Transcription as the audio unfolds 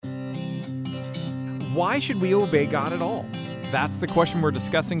Why should we obey God at all? That's the question we're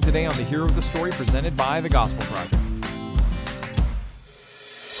discussing today on the Hero of the Story presented by the Gospel Project.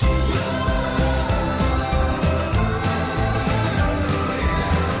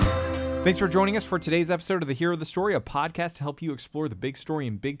 Thanks for joining us for today's episode of the Hero of the Story, a podcast to help you explore the big story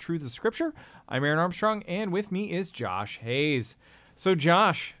and big truths of Scripture. I'm Aaron Armstrong, and with me is Josh Hayes. So,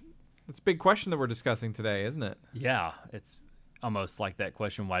 Josh, that's a big question that we're discussing today, isn't it? Yeah, it's almost like that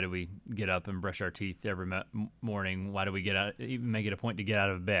question, why do we get up and brush our teeth every morning? Why do we even make it a point to get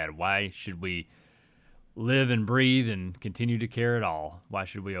out of bed? Why should we live and breathe and continue to care at all? Why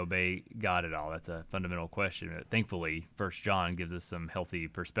should we obey God at all? That's a fundamental question. Thankfully, 1 John gives us some healthy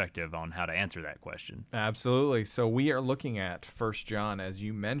perspective on how to answer that question. Absolutely. So we are looking at 1 John, as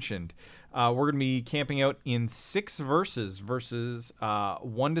you mentioned. We're going to be camping out in 6 verses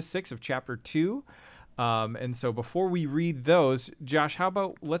 1 to 6 of chapter 2. And so before we read those, Josh, how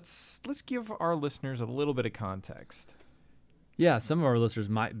about let's give our listeners a little bit of context. Yeah, some of our listeners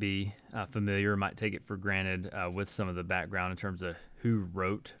might be familiar, might take it for granted with some of the background in terms of who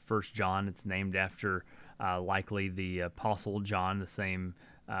wrote 1 John. It's named after likely the Apostle John, the same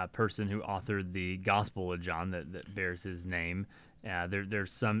person who authored the Gospel of John that bears his name.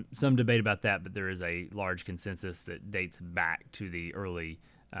 There's some debate about that, but there is a large consensus that dates back to the early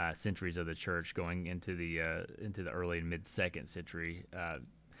centuries of the church, going into the early and mid-2nd century.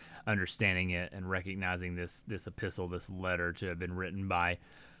 Understanding it and recognizing this epistle, this letter, to have been written by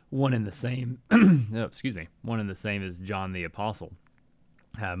one and the same, one and the same as John the Apostle.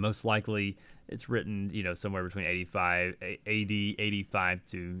 Most likely, it's written, somewhere between 85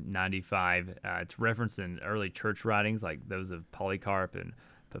 to 95. It's referenced in early church writings like those of Polycarp and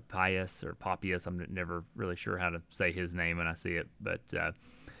Papias or Papias. I'm never really sure how to say his name when I see it, but.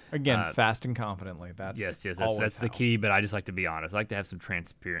 Again, fast and confidently. That's the key. But I just like to be honest. I like to have some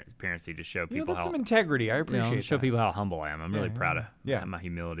transparency to show people some integrity. I appreciate that. Show people how humble I am. I'm really proud of my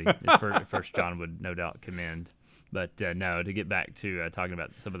humility. First John would no doubt commend. But no, to get back to talking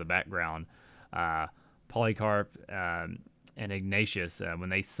about some of the background, Polycarp and Ignatius, when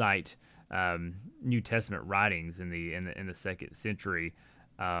they cite New Testament writings in the 2nd century.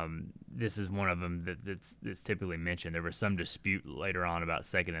 This is one of them that's typically mentioned. There was some dispute later on about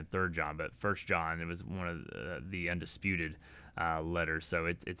 2nd and 3rd John, but 1 John, it was one of the undisputed letters. So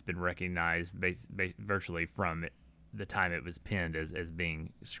it's been recognized virtually from the time it was penned as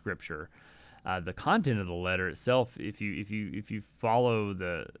being Scripture. The content of the letter itself, if you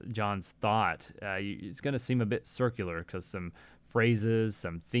follow John's thought, it's going to seem a bit circular because some phrases,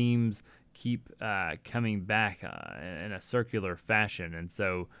 some themes keep coming back in a circular fashion. And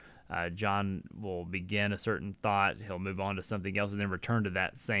so John will begin a certain thought, he'll move on to something else, and then return to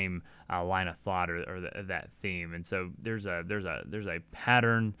that same line of thought or that theme. And so there's a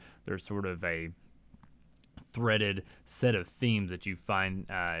pattern, there's sort of a threaded set of themes that you find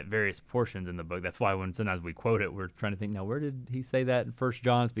various portions in the book. That's why when sometimes we quote it, we're trying to think, now where did he say that in 1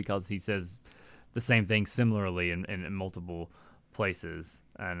 John? It's because he says the same thing similarly in multiple places.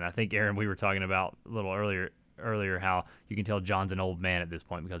 And I think, Aaron, we were talking about a little earlier how you can tell John's an old man at this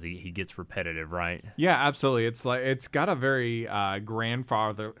point because he gets repetitive, right? Yeah, absolutely. It's got a very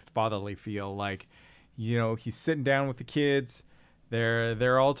grandfatherly feel. Like, he's sitting down with the kids.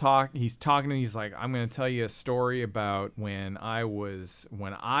 They're all talking. He's talking and he's like, I'm going to tell you a story about when I was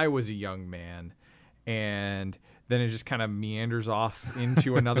a young man. And then it just kind of meanders off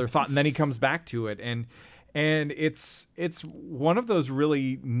into another thought, and then he comes back to it. And it's one of those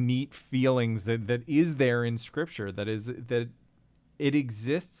really neat feelings that is there in Scripture, that it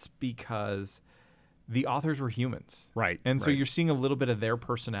exists because the authors were humans. Right. And so you're seeing a little bit of their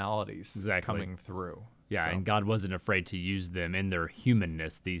personalities exactly coming through. Yeah, and God wasn't afraid to use them in their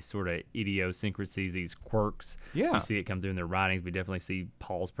humanness, these sort of idiosyncrasies, these quirks. Yeah. You see it come through in their writings. We definitely see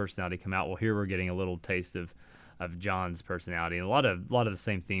Paul's personality come out. Well, here we're getting a little taste of John's personality, and a lot of the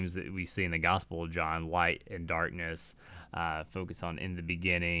same themes that we see in the Gospel of John: light and darkness, focus on in the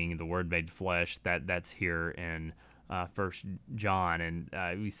beginning, the Word made flesh. That's here in 1 John,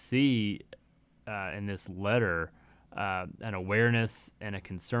 and we see in this letter an awareness and a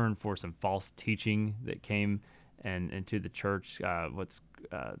concern for some false teaching that came into the church. What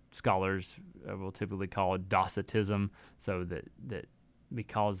scholars will typically call Docetism, so that.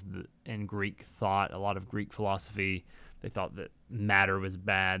 Because in Greek thought, a lot of Greek philosophy, they thought that matter was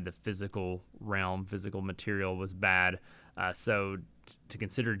bad, the physical realm, physical material was bad. So to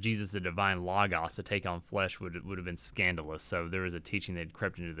consider Jesus a divine logos, to take on flesh, would have been scandalous. So there was a teaching that had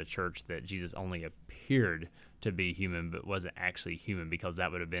crept into the church that Jesus only appeared to be human, but wasn't actually human, because that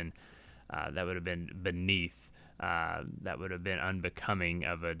would have been beneath that would have been unbecoming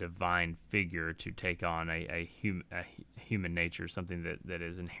of a divine figure to take on a human nature, something that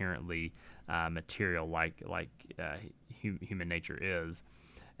is inherently material, like human nature is.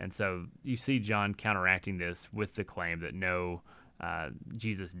 And so you see John counteracting this with the claim that no,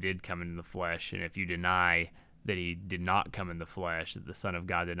 Jesus did come in the flesh, and if you deny that he did not come in the flesh, that the Son of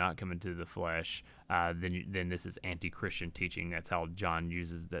God did not come into the flesh, then this is anti-Christian teaching. That's how John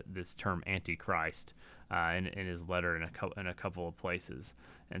uses this term antichrist in his letter in a couple of places.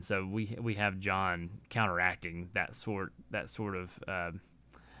 And so we have John counteracting that sort of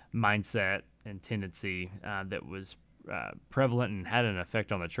mindset and tendency that was prevalent and had an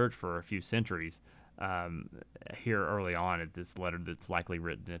effect on the church for a few centuries. Here early on at this letter that's likely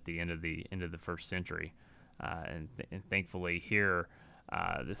written at the end of the first century. And thankfully here,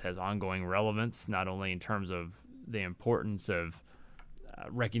 this has ongoing relevance, not only in terms of the importance of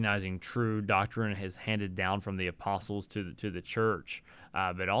recognizing true doctrine has handed down from the apostles to the church,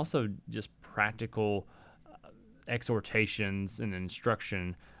 but also just practical exhortations and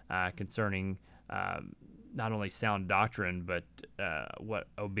instruction concerning not only sound doctrine, but what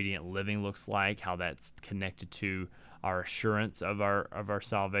obedient living looks like, how that's connected to our assurance of our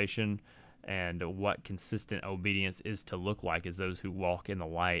salvation, and what consistent obedience is to look like as those who walk in the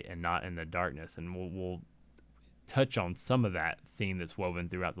light and not in the darkness. And we'll touch on some of that theme that's woven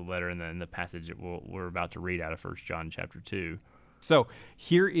throughout the letter and then the passage that we're about to read out of 1 John chapter 2. So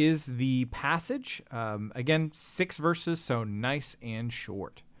here is the passage. Again, 6 verses, so nice and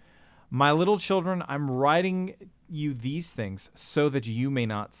short. My little children, I'm writing you these things so that you may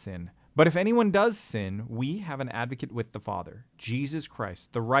not sin. But if anyone does sin, we have an advocate with the Father, Jesus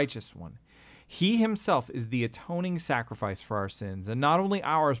Christ, the righteous one. He himself is the atoning sacrifice for our sins, and not only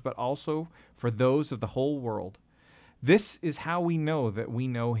ours, but also for those of the whole world. This is how we know that we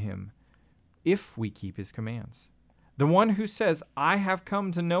know him, if we keep his commands. The one who says, I have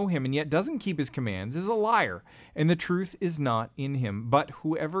come to know him, and yet doesn't keep his commands is a liar, and the truth is not in him. But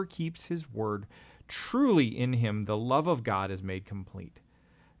whoever keeps his word, truly in him the love of God is made complete.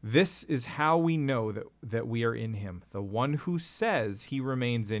 This is how we know that we are in him. The one who says he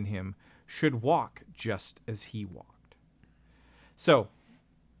remains in him should walk just as he walked. So,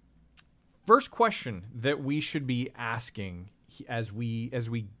 first question that we should be asking as we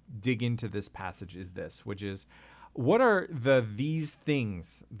dig into this passage is this, which is, what are these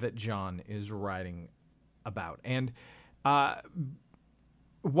things that John is writing about? And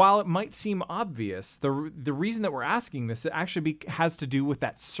while it might seem obvious, the reason that we're asking this, it actually has to do with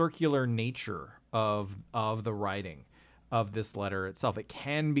that circular nature of the writing of this letter itself. It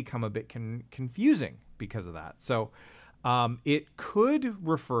can become a bit confusing because of that. So it could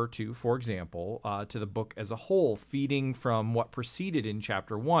refer to, for example, to the book as a whole, feeding from what preceded in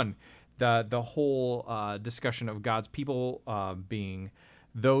chapter 1, the whole discussion of God's people being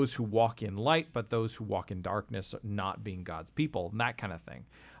those who walk in light, but those who walk in darkness not being God's people, and that kind of thing.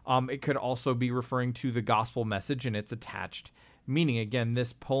 It could also be referring to the gospel message and its attached meaning. Again,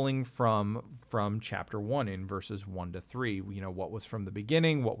 this pulling from chapter 1 in verses 1 to 3, what was from the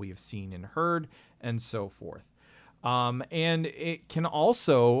beginning, what we have seen and heard, and so forth. And it can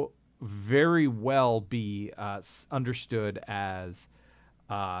also very well be understood as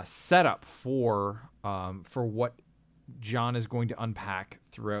setup for what John is going to unpack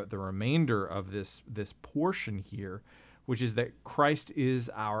throughout the remainder of this portion here, which is that Christ is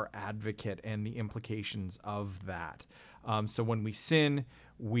our advocate and the implications of that. So when we sin,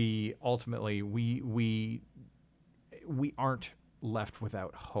 we ultimately we aren't left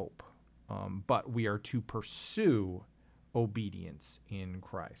without hope, but we are to pursue obedience in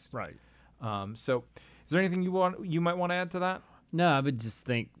Christ. Right. So, is there anything you might want to add to that? No, I would just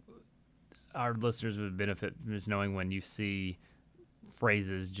think our listeners would benefit from just knowing when you see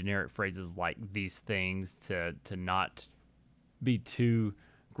generic phrases like these things, to not be too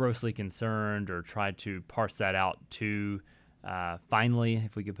grossly concerned or try to parse that out too finely,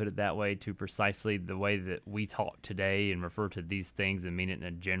 if we could put it that way, too precisely. The way that we talk today and refer to these things and mean it in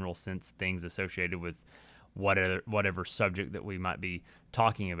a general sense, things associated with whatever subject that we might be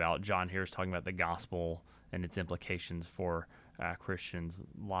talking about. John here is talking about the gospel and its implications for Christians'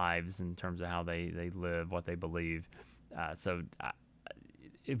 lives in terms of how they live, what they believe. So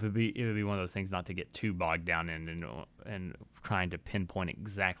it would be one of those things not to get too bogged down in and trying to pinpoint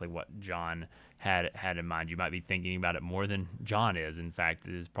exactly what John had in mind. You might be thinking about it more than John is. In fact,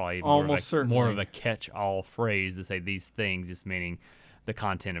 it is probably more of a catch-all phrase to say these things, just meaning the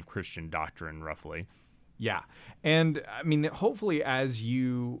content of Christian doctrine, roughly. Yeah, and I mean, hopefully, as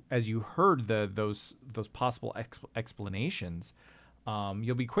you heard those possible explanations,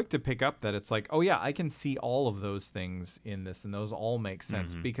 you'll be quick to pick up that it's like, oh yeah, I can see all of those things in this, and those all make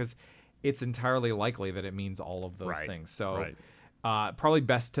sense because it's entirely likely that it means all of those things. So probably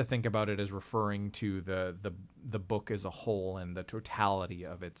best to think about it as referring to the book as a whole and the totality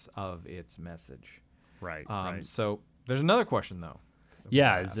of its message. Right. So there's another question though.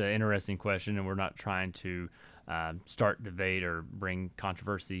 Yeah, it's an interesting question, and we're not trying to start debate or bring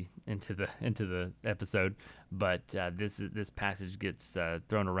controversy into the episode, but this passage gets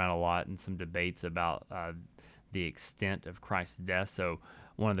thrown around a lot in some debates about the extent of Christ's death. So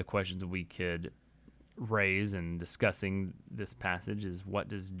one of the questions we could raise in discussing this passage is, what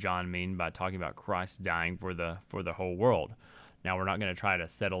does John mean by talking about Christ dying for the whole world? Now, we're not going to try to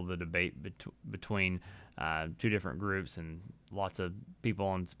settle the debate between two different groups and lots of people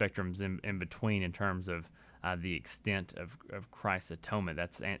on spectrums in between in terms of the extent of Christ's atonement.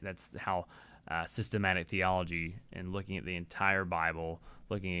 That's how systematic theology and looking at the entire Bible,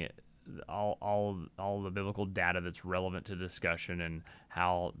 looking at all the biblical data that's relevant to discussion and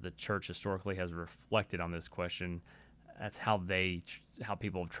how the church historically has reflected on this question. That's how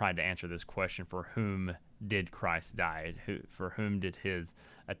people have tried to answer this question: for whom did Christ die? For whom did his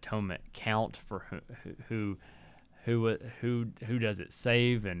atonement count? For who does it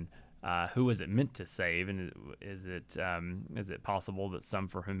save? And who was it meant to save? And is it possible that some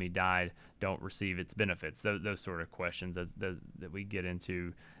for whom he died don't receive its benefits? Those sort of questions that we get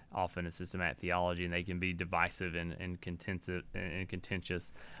into often in systematic theology, and they can be divisive and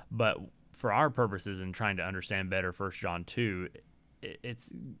contentious. But for our purposes in trying to understand better 1 John 2,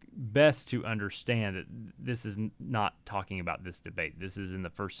 it's best to understand that this is not talking about this debate. This is in the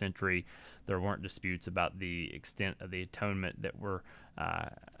first century. There weren't disputes about the extent of the atonement that were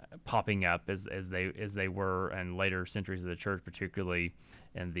popping up as they were in later centuries of the church, particularly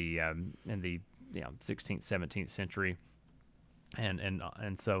in the 16th, 17th century,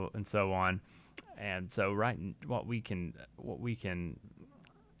 and so on. And so what we can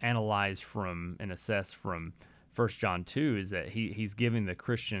analyze from and assess from 1 John 2 is that he's giving the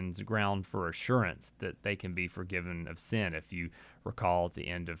Christians ground for assurance that they can be forgiven of sin. If you recall at the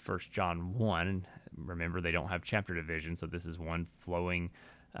end of 1 John 1, remember they don't have chapter division, so this is one flowing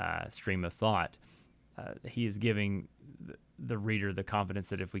stream of thought. He is giving the reader the confidence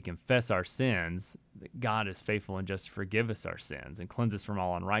that if we confess our sins, that God is faithful and just to forgive us our sins and cleanse us from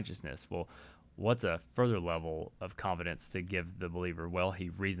all unrighteousness. Well, what's a further level of confidence to give the believer? Well, he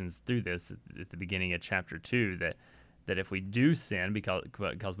reasons through this at the beginning of chapter 2 that if we do sin,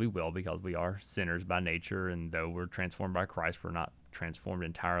 because we will, because we are sinners by nature, and though we're transformed by Christ, we're not transformed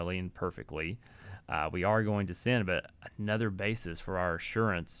entirely and perfectly. We are going to sin, but another basis for our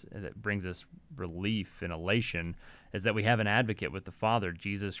assurance that brings us relief and elation is that we have an advocate with the Father,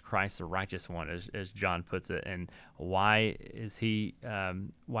 Jesus Christ, the righteous one, as John puts it. And why does he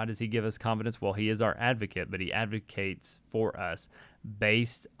give us confidence? Well, he is our advocate, but he advocates for us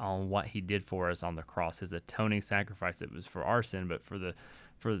based on what he did for us on the cross, his atoning sacrifice that was for our sin, but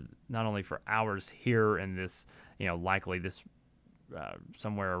for not only for ours here in this, likely this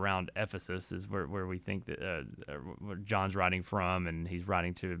somewhere around Ephesus is where we think that where John's writing from, and he's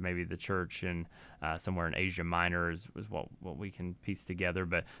writing to maybe the church in somewhere in Asia Minor is what we can piece together.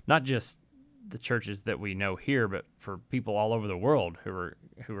 But not just the churches that we know here, but for people all over the world who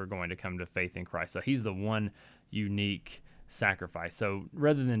are going to come to faith in Christ. So he's the one unique sacrifice. So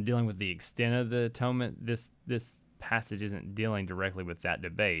rather than dealing with the extent of the atonement, this passage isn't dealing directly with that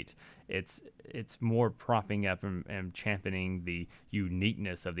debate. It's more propping up and championing the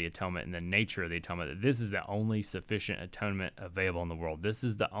uniqueness of the atonement and the nature of the atonement. That this is the only sufficient atonement available in the world. This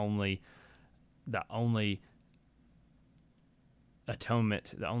is the only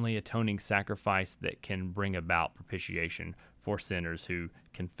atonement, the only atoning sacrifice that can bring about propitiation for sinners who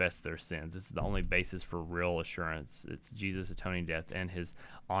confess their sins. This is the only basis for real assurance. It's Jesus' atoning death and his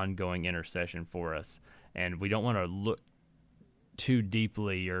ongoing intercession for us. And we don't want to look too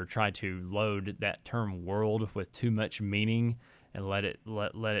deeply or try to load that term world with too much meaning and let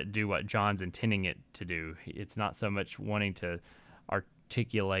it do what John's intending it to do. It's not so much wanting to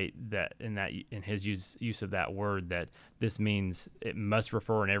articulate that in his use of that word that this means it must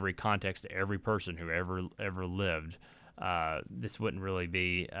refer in every context to every person who ever lived. This wouldn't really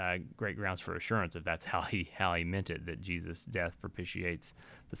be great grounds for assurance if that's how he meant it, that Jesus' death propitiates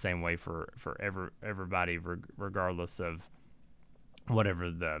the same way for everybody, regardless of whatever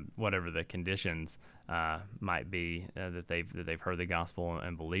the conditions might be that they've heard the gospel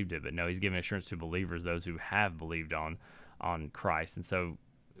and believed it. But no, he's giving assurance to believers, those who have believed on Christ. And so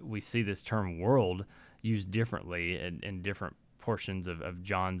we see this term world used differently in different portions of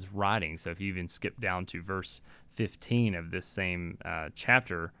John's writing. So if you even skip down to verse 15 of this same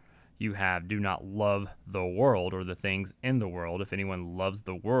chapter, you have, do not love the world or the things in the world. If anyone loves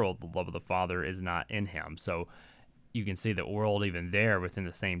the world, the love of the Father is not in him. So you can see the world even there within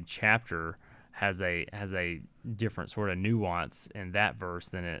the same chapter has a different sort of nuance in that verse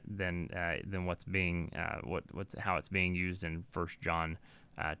than what's being how it's being used in 1 John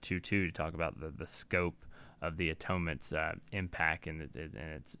 2:2 to talk about the scope of the atonement's impact and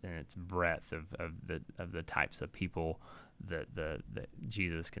its breadth of the types of people that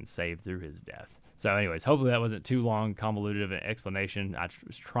Jesus can save through his death. So anyways, hopefully that wasn't too long, convoluted of an explanation. I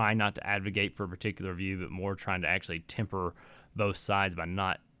was trying not to advocate for a particular view, but more trying to actually temper both sides by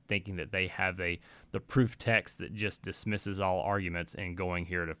not thinking that they have the proof text that just dismisses all arguments and going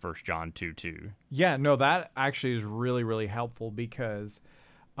here to 1 John 2:2. Yeah, no, that actually is really, really helpful because,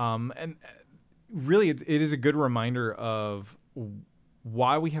 and really it is a good reminder of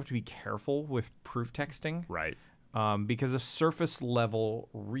why we have to be careful with proof texting. Right. Because a surface level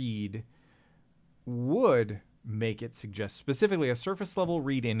read would make it suggest, specifically a surface level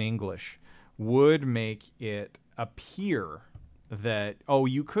read in English would make it appear that, oh,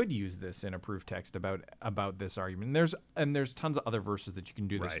 you could use this in a proof text about this argument. And there's tons of other verses that you can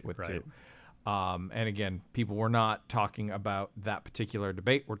do this with too. And again, people, we're not talking about that particular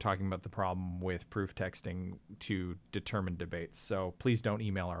debate. We're talking about the problem with proof texting to determine debates. So please don't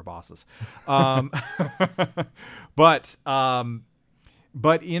email our bosses. But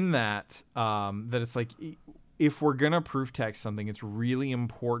in that it's like, if we're going to proof text something, it's really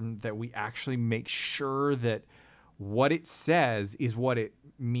important that we actually make sure that what it says is what it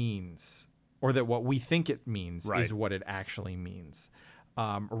means, or that what we think it means is what it actually means.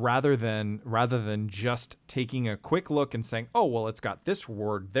 Rather than just taking a quick look and saying, oh, well, it's got this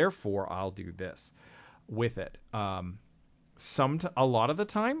word, therefore I'll do this with it. A lot of the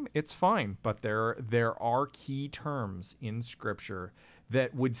time it's fine, but there are key terms in Scripture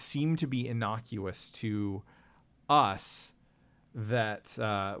that would seem to be innocuous to us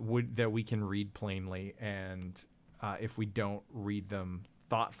that we can read plainly, and if we don't read them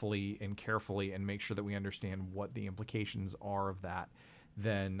thoughtfully and carefully and make sure that we understand what the implications are of that,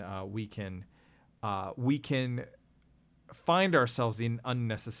 then we can find ourselves in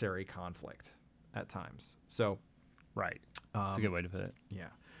unnecessary conflict at times. So, right, that's a good way to put it. Yeah.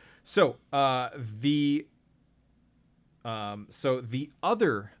 So the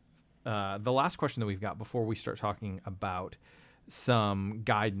last question that we've got before we start talking about some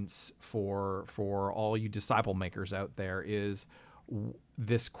guidance for all you disciple makers out there is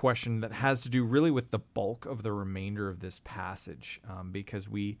this question that has to do really with the bulk of the remainder of this passage, because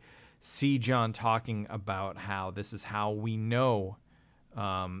we see John talking about how this is how we know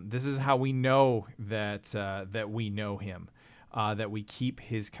that we know him, that we keep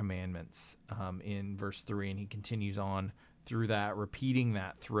his commandments, in verse 3, and he continues on through that, repeating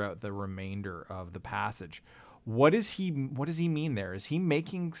that throughout the remainder of the passage. What does he mean there? Is he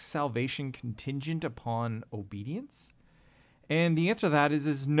making salvation contingent upon obedience? And the answer to that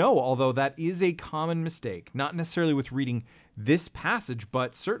is no, although that is a common mistake, not necessarily with reading this passage,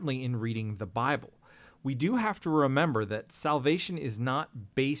 but certainly in reading the Bible. We do have to remember that salvation is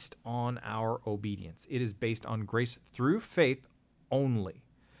not based on our obedience. It is based on grace through faith only.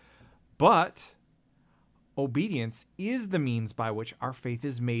 But obedience is the means by which our faith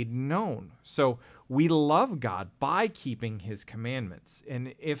is made known. So we love God by keeping his commandments.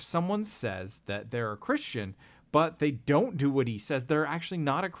 And if someone says that they're a Christian, but they don't do what he says, they're actually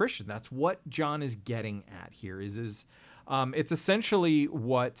not a Christian. That's what John is getting at here. It's essentially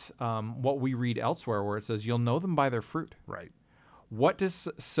what we read elsewhere, where it says, "You'll know them by their fruit." Right.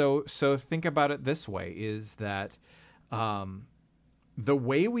 So think about it this way: is that the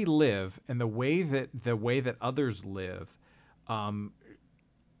way we live and the way that others live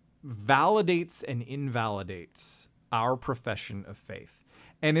validates and invalidates our profession of faith,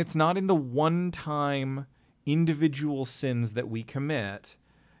 and it's not in the one-time individual sins that we commit.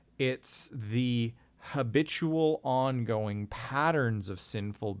 It's the habitual, ongoing patterns of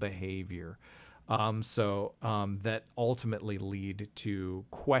sinful behavior that ultimately lead to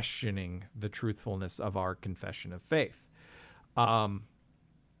questioning the truthfulness of our confession of faith.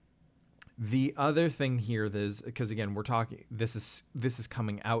 The other thing here is, because again, we're talking, this is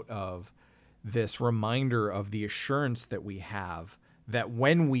coming out of this reminder of the assurance that we have that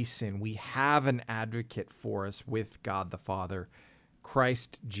when we sin, we have an advocate for us with God the Father,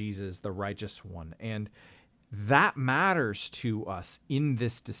 Christ Jesus, the righteous one. And that matters to us in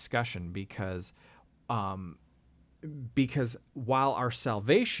this discussion because while our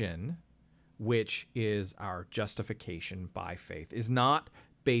salvation which is our justification by faith, is not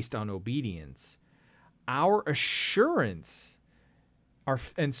based on obedience. Our assurance,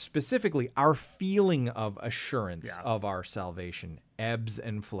 and specifically our feeling of assurance of our salvation, ebbs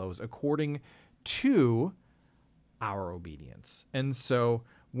and flows according to our obedience. And so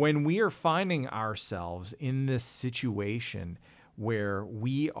when we are finding ourselves in this situation where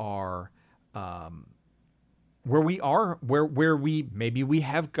we are, where we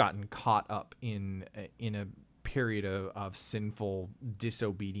have gotten caught up in a period of sinful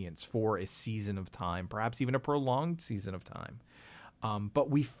disobedience for a season of time, perhaps even a prolonged season of time,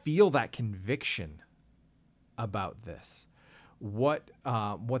 but we feel that conviction about this. What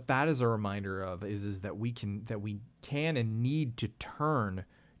that is a reminder of is that we can and need to turn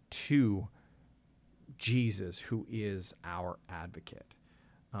to Jesus, who is our advocate.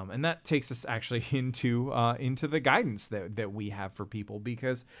 And that takes us actually into the guidance that we have for people,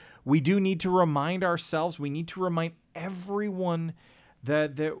 because we do need to remind ourselves, we need to remind everyone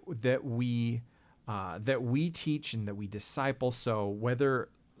that we teach and that we disciple. So whether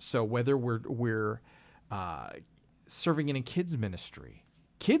we're serving in a kids ministry,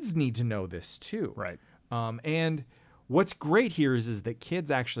 kids need to know this too, right? And what's great here is that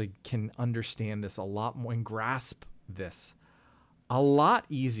kids actually can understand this a lot more and grasp this a lot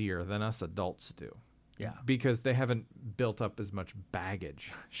easier than us adults do. Yeah. Because they haven't built up as much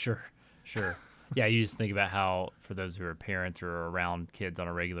baggage. Sure. Yeah, you just think about how, for those who are parents or around kids on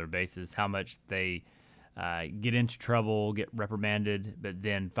a regular basis, how much they get into trouble, get reprimanded, but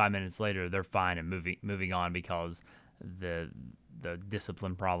then 5 minutes later they're fine and moving on because the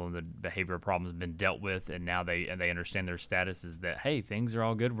discipline problem, the behavior problem has been dealt with, and now they understand their status is that, hey, things are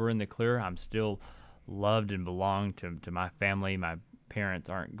all good, we're in the clear, I'm still loved and belong to my family, my parents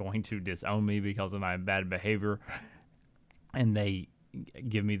aren't going to disown me because of my bad behavior, and they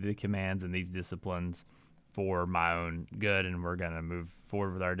give me the commands and these disciplines for my own good, and we're going to move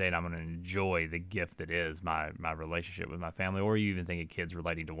forward with our day, and I'm going to enjoy the gift that is my relationship with my family. Or you even think of kids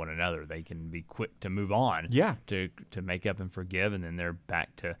relating to one another. They can be quick to move on, to make up and forgive, and then they're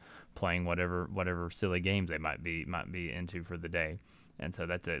back to playing whatever silly games they might be into for the day. And so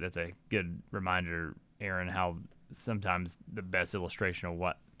that's a good reminder, Aaron, how sometimes the best illustration of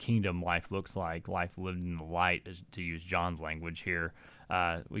what kingdom life looks like, life lived in the light, is, to use John's language here,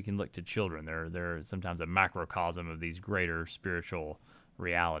 we can look to children. They're sometimes a macrocosm of these greater spiritual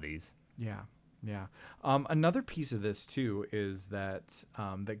realities. Yeah. Another piece of this too is that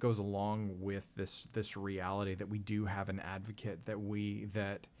that goes along with this reality that we do have an advocate that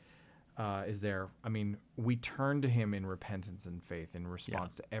is there. I mean, we turn to him in repentance and faith in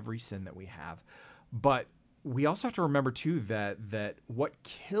response to every sin that we have, but we also have to remember too that what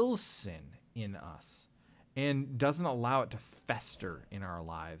kills sin in us and doesn't allow it to fester in our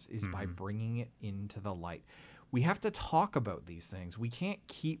lives is by bringing it into the light. We have to talk about these things. We can't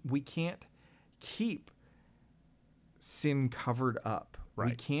keep sin covered up.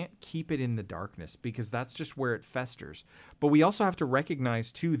 Right. We can't keep it in the darkness because that's just where it festers. But we also have to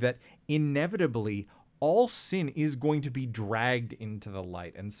recognize too that inevitably all sin is going to be dragged into the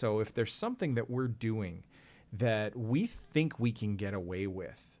light. And so if there's something that we're doing that we think we can get away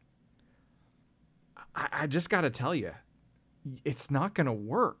with, I just got to tell you, it's not going to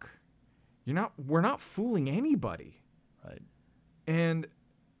work. We're not fooling anybody. Right. And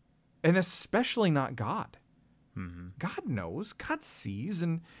especially not God. Mm-hmm. God knows, God sees,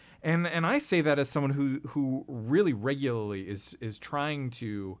 and I say that as someone who really regularly is trying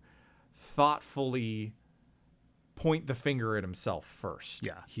to thoughtfully point the finger at himself first.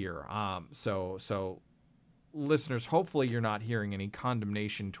 Here. So listeners, hopefully you're not hearing any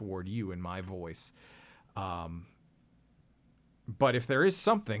condemnation toward you in my voice. But if there is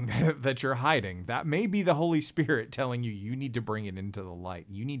something that you're hiding, that may be the Holy Spirit telling you need to bring it into the light.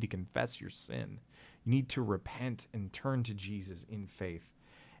 You need to confess your sin. You need to repent and turn to Jesus in faith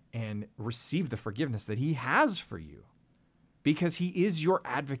and receive the forgiveness that he has for you, because he is your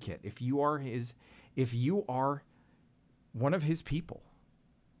advocate. If you are one of his people,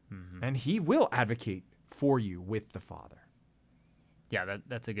 and he will advocate for you with the Father. Yeah,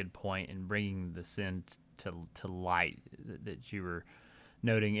 that's a good point in bringing the sin to light that you were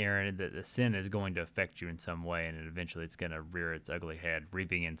noting, Aaron, that the sin is going to affect you in some way, and eventually it's going to rear its ugly head.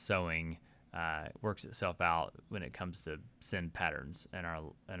 Reaping and sowing works itself out when it comes to sin patterns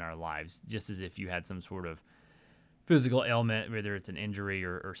in our lives. Just as if you had some sort of physical ailment, whether it's an injury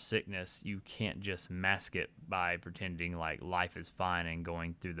or sickness, you can't just mask it by pretending like life is fine and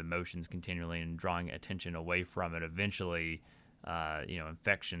going through the motions continually and drawing attention away from it. Eventually,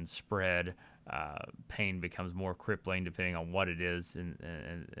 infections spread, pain becomes more crippling depending on what it is,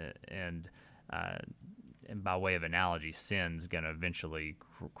 and and by way of analogy, sin's going to eventually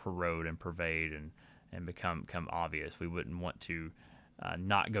corrode and pervade and become obvious. We wouldn't want to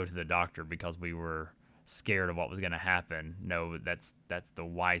not go to the doctor because we were scared of what was going to happen. No, that's the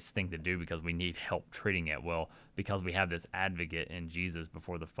wise thing to do because we need help treating it. Well, because we have this advocate in Jesus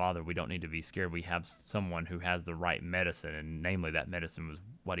before the Father, we don't need to be scared. We have someone who has the right medicine, and namely that medicine was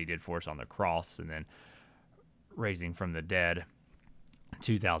what he did for us on the cross and then raising from the dead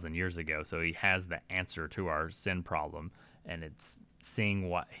 2,000 years ago. So he has the answer to our sin problem, and it's seeing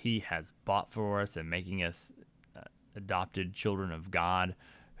what he has bought for us and making us adopted children of God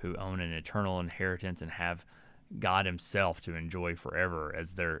who own an eternal inheritance and have God himself to enjoy forever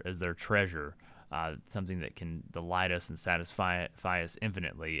as their treasure, something that can delight us and satisfy us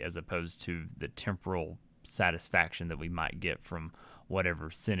infinitely, as opposed to the temporal satisfaction that we might get from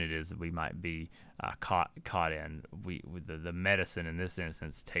whatever sin it is that we might be caught in. The medicine in this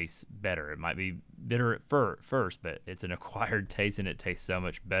instance tastes better. It might be bitter at first, but it's an acquired taste, and it tastes so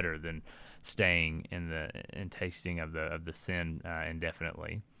much better than staying in tasting of the sin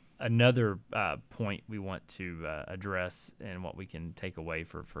indefinitely. Another point we want to address and what we can take away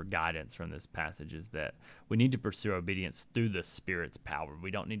for guidance from this passage is that we need to pursue obedience through the Spirit's power.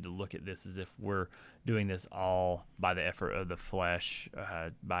 We don't need to look at this as if we're doing this all by the effort of the flesh,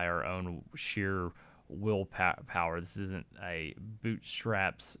 by our own sheer willpower. This isn't a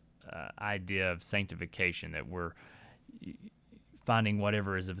bootstraps idea of sanctification, that we're finding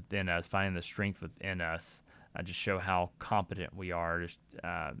whatever is within us, finding the strength within us, just show how competent we are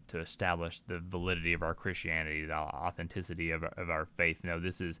to establish the validity of our Christianity, the authenticity of our faith. No,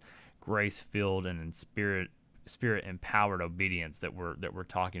 this is grace-filled and in spirit-empowered obedience that we're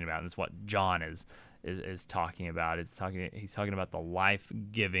talking about, and that's what John is talking about. He's talking about the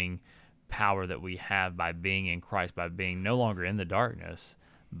life-giving power that we have by being in Christ, by being no longer in the darkness,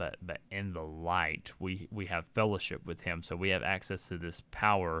 but in the light. We have fellowship with him, so we have access to this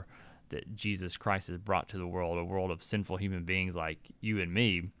power that Jesus Christ has brought to the world, a world of sinful human beings like you and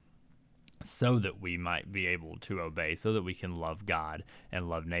me, so that we might be able to obey, so that we can love God and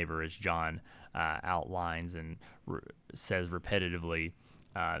love neighbor, as John outlines and says repetitively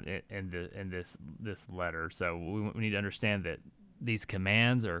in this letter. So we need to understand that these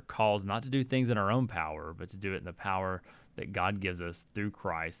commands are calls not to do things in our own power, but to do it in the power that God gives us through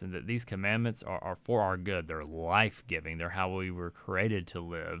Christ, and that these commandments are for our good. They're life-giving. They're how we were created to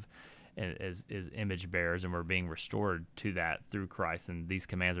live as image bearers, and we're being restored to that through Christ. And these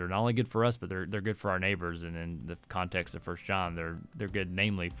commands are not only good for us, but they're good for our neighbors. And in the context of 1 John, they're good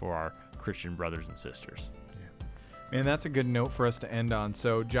namely for our Christian brothers and sisters. Man, that's a good note for us to end on.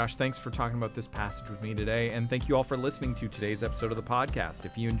 So, Josh, thanks for talking about this passage with me today, and thank you all for listening to today's episode of the podcast.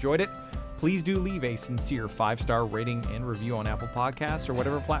 If you enjoyed it, please do leave a sincere 5-star rating and review on Apple Podcasts or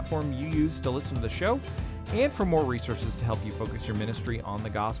whatever platform you use to listen to the show. And for more resources to help you focus your ministry on the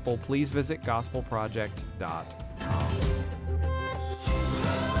gospel, please visit gospelproject.org.